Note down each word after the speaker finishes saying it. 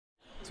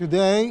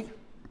Today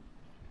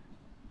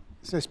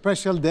is a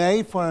special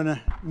day for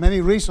many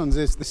reasons.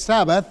 It's the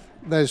Sabbath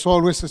that is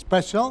always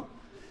special.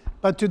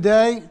 But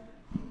today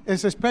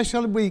is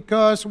special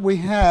because we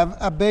have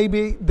a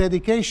baby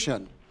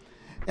dedication.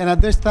 And at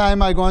this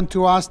time, I'm going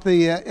to ask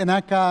the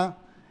Ekenaka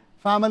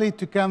family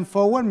to come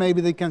forward.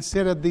 Maybe they can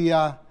sit at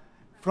the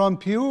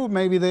front pew.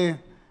 Maybe the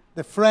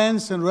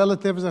friends and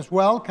relatives as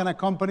well can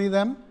accompany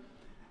them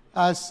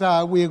as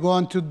we are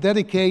going to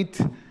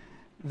dedicate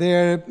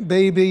their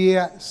baby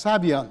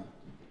Savion.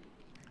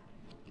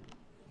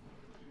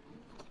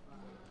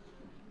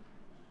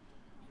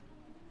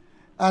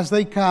 As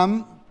they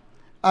come,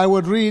 I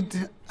would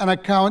read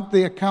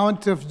the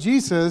account of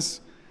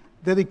Jesus'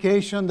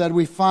 dedication that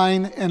we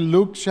find in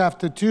Luke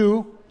chapter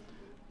 2.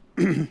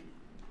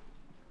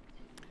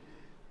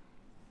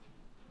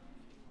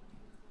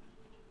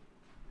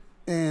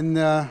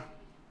 In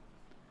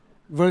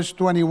verse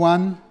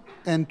 21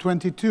 and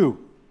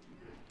 22.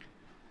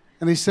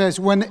 And he says,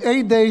 when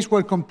 8 days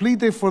were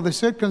completed for the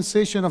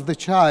circumcision of the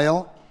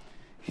child,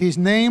 his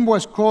name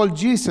was called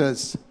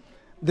Jesus,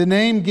 the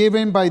name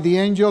given by the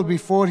angel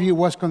before he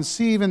was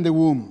conceived in the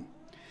womb.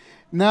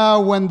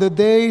 Now, when the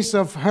days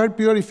of her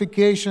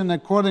purification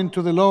according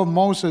to the law of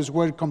Moses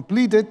were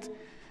completed,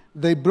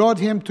 they brought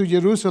him to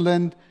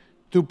Jerusalem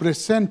to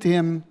present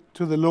him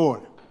to the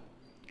Lord.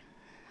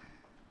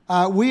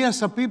 We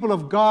as a people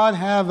of God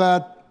have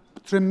a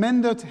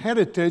tremendous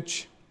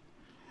heritage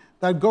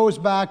that goes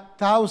back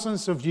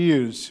thousands of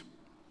years.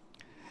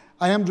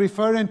 I am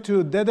referring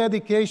to the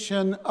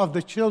dedication of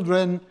the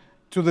children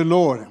to the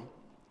Lord.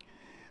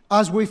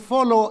 As we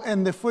follow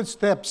in the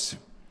footsteps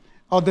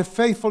of the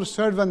faithful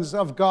servants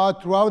of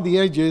God throughout the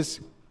ages,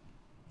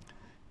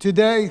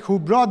 today who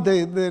brought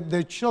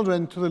their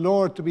children to the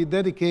Lord to be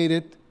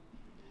dedicated,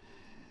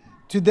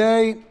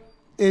 today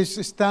is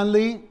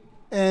Stanley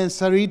and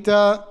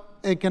Sarita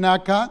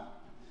Ekenaka,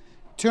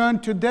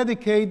 turned to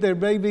dedicate their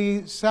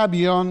baby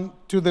Savion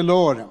to the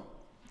Lord.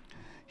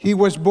 He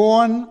was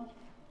born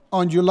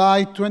on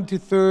July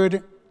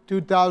 23rd,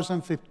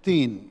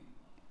 2015.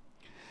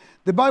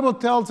 The Bible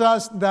tells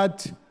us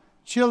that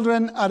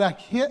children are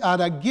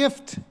a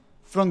gift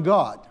from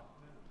God.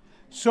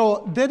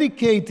 So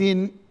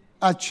dedicating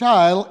a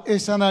child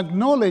is an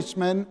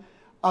acknowledgement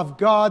of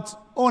God's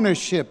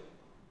ownership.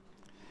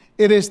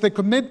 It is the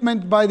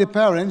commitment by the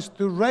parents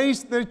to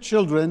raise their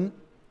children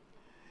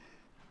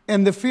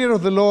in the fear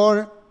of the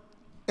Lord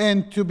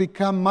and to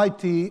become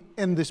mighty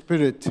in the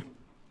Spirit.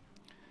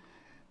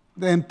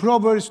 In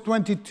Proverbs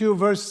 22,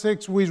 verse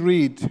 6, we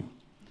read,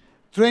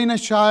 train a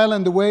child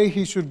in the way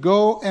he should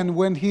go, and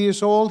when he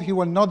is old, he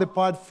will not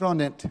depart from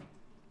it.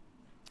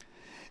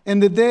 In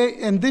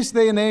this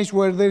day and age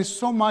where there is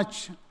so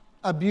much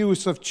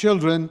abuse of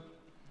children,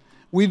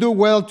 we do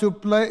well to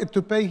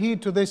pay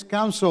heed to this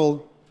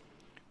counsel,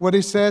 where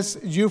it says,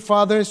 you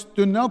fathers,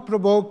 do not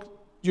provoke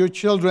your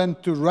children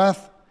to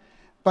wrath,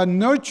 but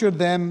nurture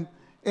them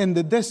in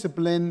the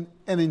discipline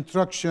and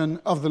instruction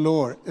of the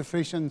Lord.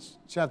 Ephesians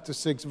chapter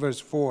 6, verse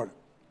 4.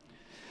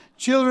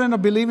 Children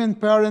of believing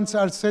parents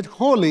are set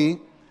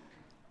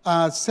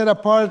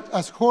apart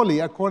as holy,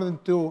 according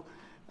to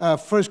 1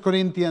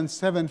 Corinthians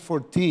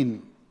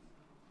 7:14.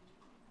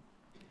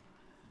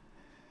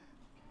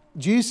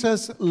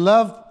 Jesus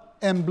loved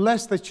and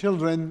blessed the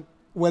children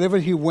wherever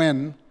he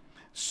went,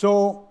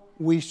 so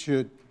we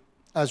should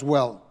as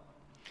well.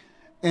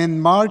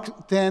 In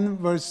Mark 10,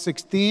 verse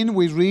 16,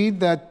 we read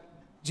that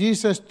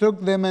Jesus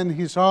took them in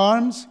his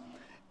arms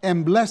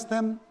and blessed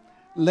them,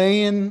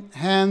 laying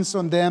hands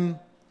on them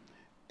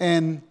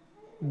and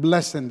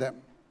blessing them.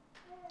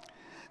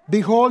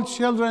 Behold,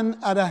 children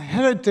are a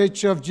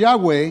heritage of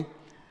Yahweh,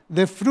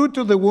 the fruit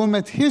of the womb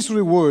at his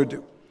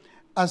reward.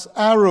 As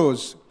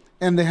arrows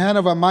in the hand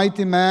of a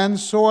mighty man,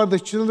 so are the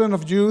children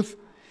of youth.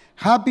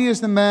 Happy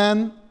is the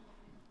man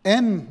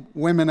and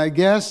women,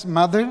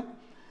 mother,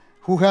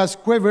 who has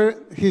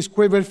his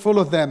quiver full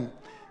of them.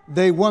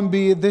 They won't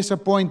be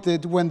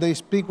disappointed when they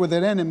speak with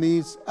their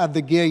enemies at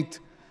the gate.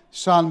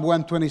 Psalm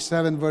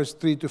 127, verse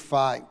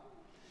 3-5.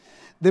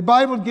 The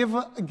Bible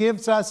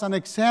gives us an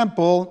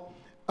example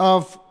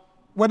of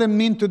what it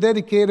means to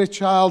dedicate a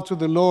child to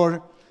the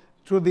Lord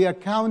through the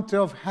account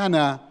of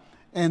Hannah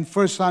in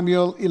 1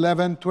 Samuel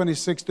 11,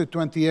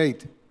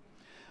 26-28.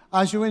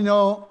 As you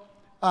know,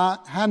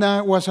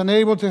 Hannah was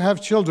unable to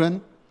have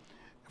children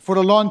for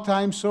a long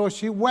time, so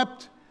she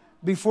wept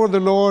before the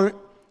Lord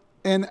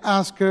and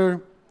asked her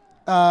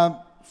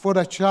for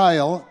a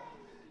child.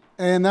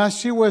 And as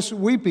she was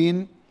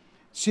weeping,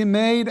 she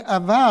made a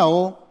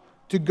vow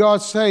to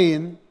God,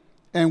 saying,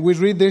 and we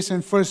read this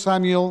in 1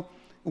 Samuel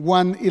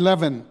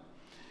 1:11,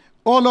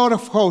 O Lord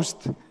of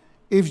hosts,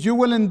 if you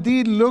will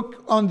indeed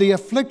look on the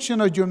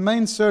affliction of your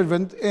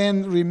maidservant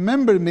and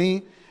remember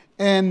me,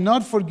 and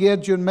not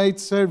forget your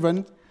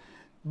maidservant,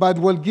 but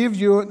will give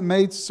your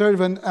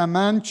maidservant a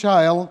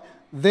man-child,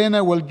 then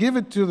I will give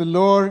it to the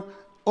Lord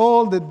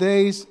all the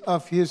days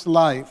of his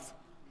life.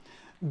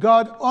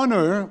 God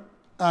honored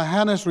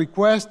Hannah's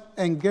request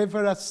and gave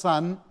her a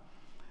son,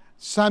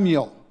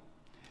 Samuel.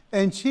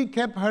 And she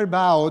kept her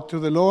vow to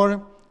the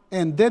Lord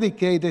and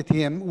dedicated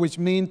him, which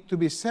means to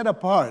be set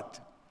apart.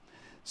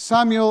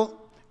 Samuel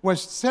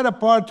was set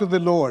apart to the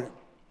Lord.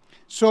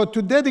 So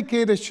to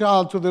dedicate a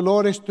child to the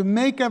Lord is to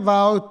make a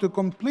vow to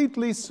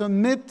completely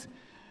submit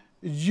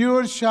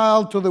your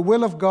child to the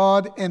will of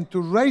God and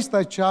to raise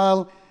that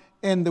child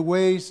in the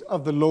ways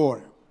of the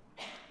Lord.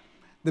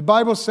 The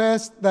Bible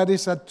says that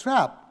it's a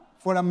trap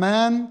for a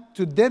man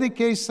to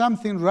dedicate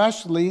something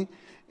rashly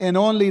and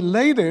only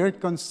later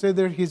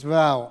consider his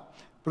vow.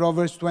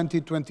 Proverbs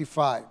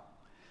 20:25.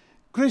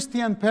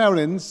 Christian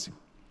parents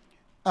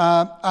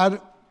are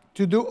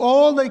to do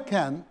all they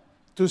can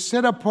to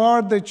set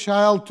apart the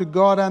child to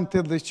God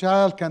until the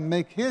child can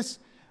make his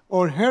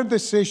or her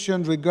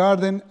decision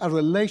regarding a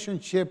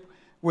relationship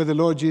with the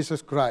Lord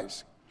Jesus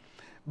Christ.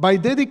 By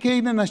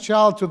dedicating a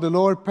child to the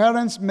Lord,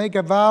 parents make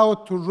a vow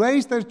to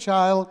raise their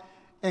child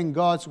in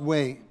God's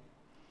way.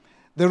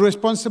 The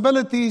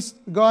responsibilities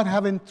God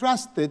has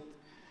entrusted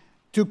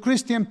to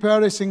Christian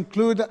parents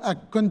include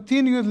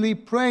continually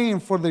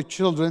praying for their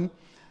children,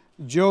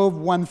 Job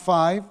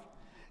 1:5,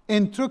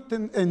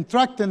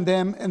 instructing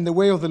them in the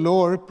way of the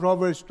Lord,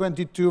 Proverbs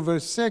 22,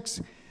 verse 6,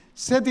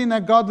 setting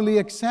a godly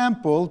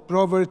example,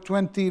 Proverbs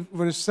 20,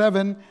 verse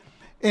 7,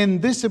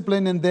 and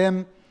disciplining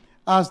them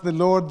as the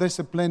Lord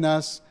disciplined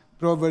us,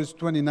 Proverbs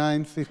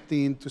 29,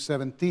 15 to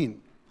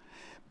 17.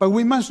 But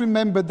we must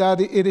remember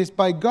that it is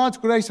by God's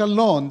grace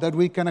alone that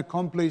we can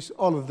accomplish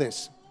all of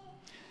this.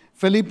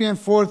 Philippians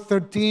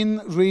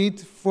 4:13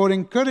 reads, "For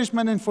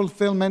encouragement and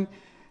fulfillment,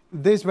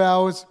 these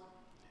vows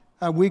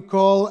we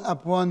call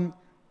upon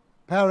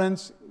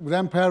parents,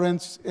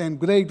 grandparents, and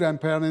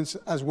great-grandparents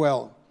as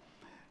well."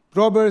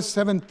 Proverbs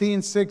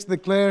 17:6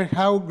 declares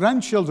how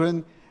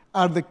grandchildren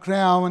are the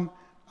crown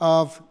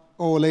of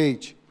old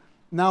age.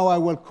 Now I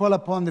will call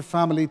upon the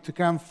family to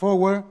come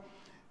forward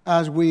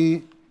as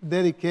we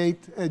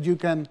dedicate. You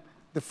can,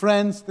 the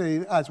friends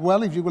as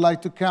well, if you would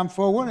like to come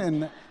forward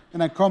and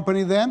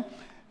accompany them.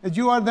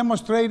 You are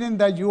demonstrating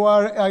that you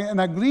are in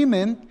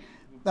agreement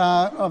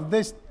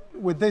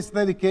with this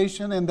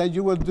dedication, and that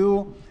you will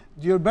do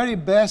your very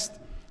best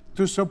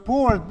to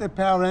support the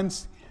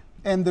parents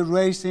in the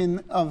raising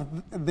of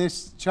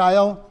this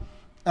child,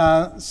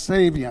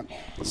 Savion.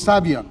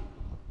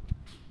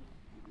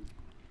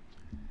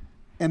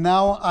 And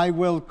now I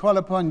will call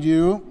upon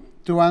you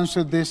to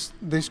answer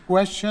this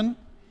question.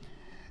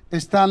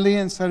 Stanley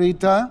and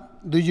Sarita,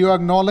 do you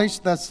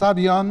acknowledge that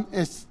Savion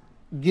is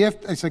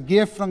a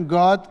gift from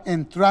God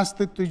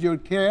entrusted to your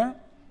care?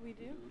 We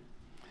do.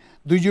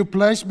 Do you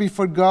pledge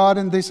before God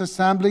in this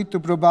assembly to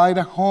provide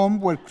a home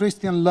where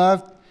Christian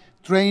love,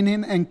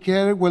 training, and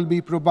care will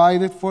be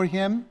provided for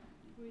him?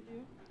 We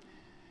do.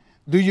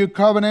 Do you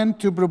covenant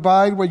to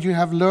provide what you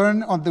have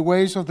learned on the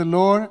ways of the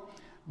Lord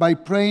by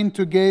praying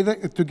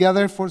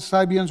together for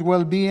Savion's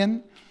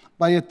well-being,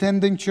 by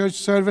attending church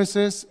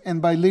services,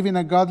 and by living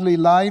a godly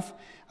life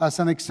as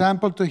an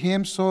example to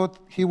him so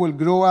he will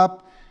grow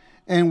up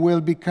and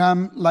will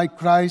become like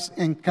Christ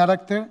in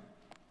character?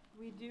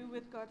 We do,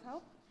 with God's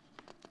help.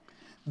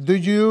 Do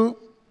you,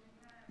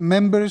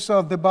 members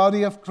of the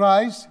body of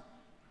Christ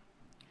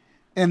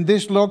in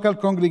this local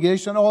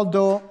congregation,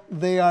 although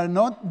they are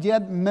not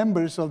yet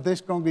members of this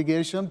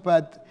congregation,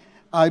 but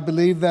I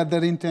believe that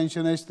their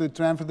intention is to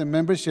transfer the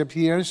membership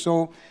here,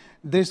 so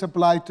this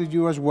applies to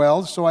you as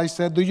well. So I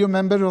said, do you,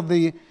 member of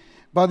the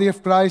body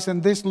of Christ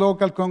in this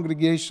local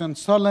congregation,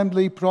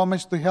 solemnly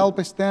promise to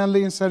help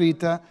Stanley and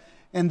Sarita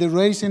in the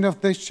raising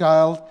of this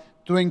child,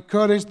 to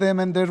encourage them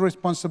in their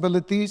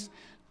responsibilities,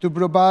 to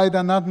provide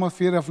an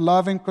atmosphere of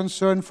love and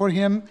concern for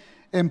him,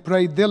 and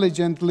pray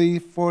diligently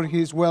for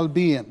his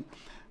well-being?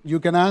 You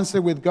can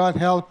answer, with God's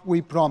help,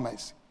 we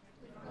promise.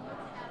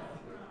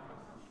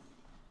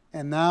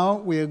 And now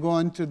we are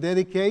going to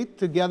dedicate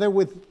together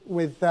with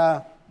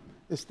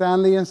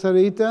Stanley and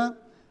Sarita.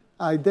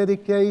 I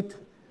dedicate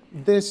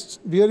this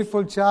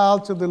beautiful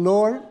child to the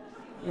Lord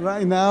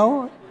right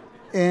now.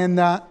 And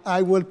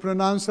I will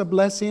pronounce a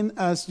blessing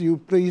as you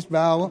please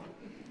bow.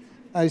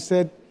 I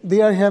said,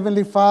 Dear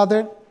Heavenly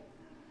Father,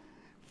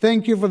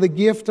 thank you for the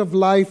gift of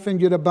life and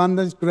your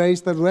abundant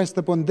grace that rests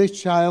upon this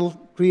child,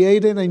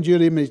 created in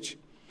your image.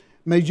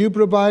 May you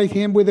provide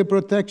him with the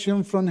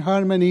protection from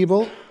harm and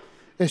evil,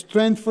 a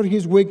strength for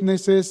his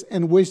weaknesses,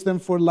 and wisdom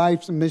for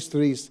life's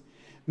mysteries.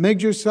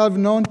 Make yourself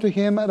known to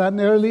him at an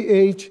early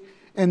age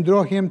and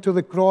draw him to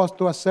the cross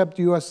to accept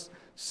you as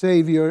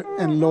Savior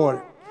and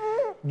Lord.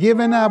 Give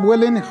him a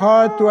willing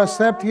heart to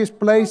accept his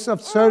place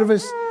of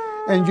service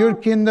in your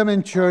kingdom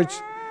and church.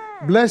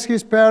 Bless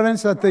his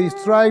parents as they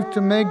strive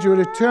to make your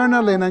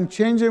eternal and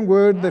unchanging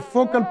word the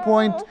focal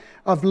point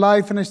of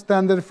life and a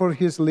standard for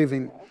his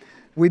living.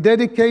 We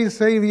dedicate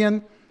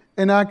Savion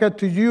Ekenaka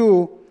to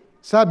you,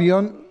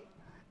 Savion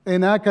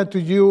Ekenaka to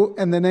you,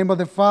 in the name of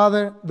the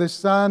Father, the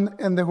Son,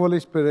 and the Holy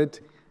Spirit.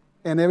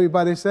 And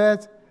everybody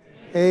says,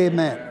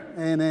 Amen.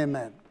 And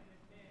amen.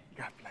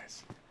 God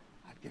bless.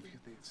 I'll give you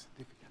the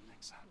certificate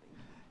next time.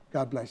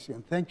 God bless you.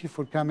 And thank you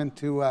for coming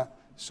to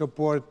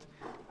support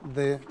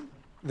the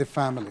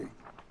family.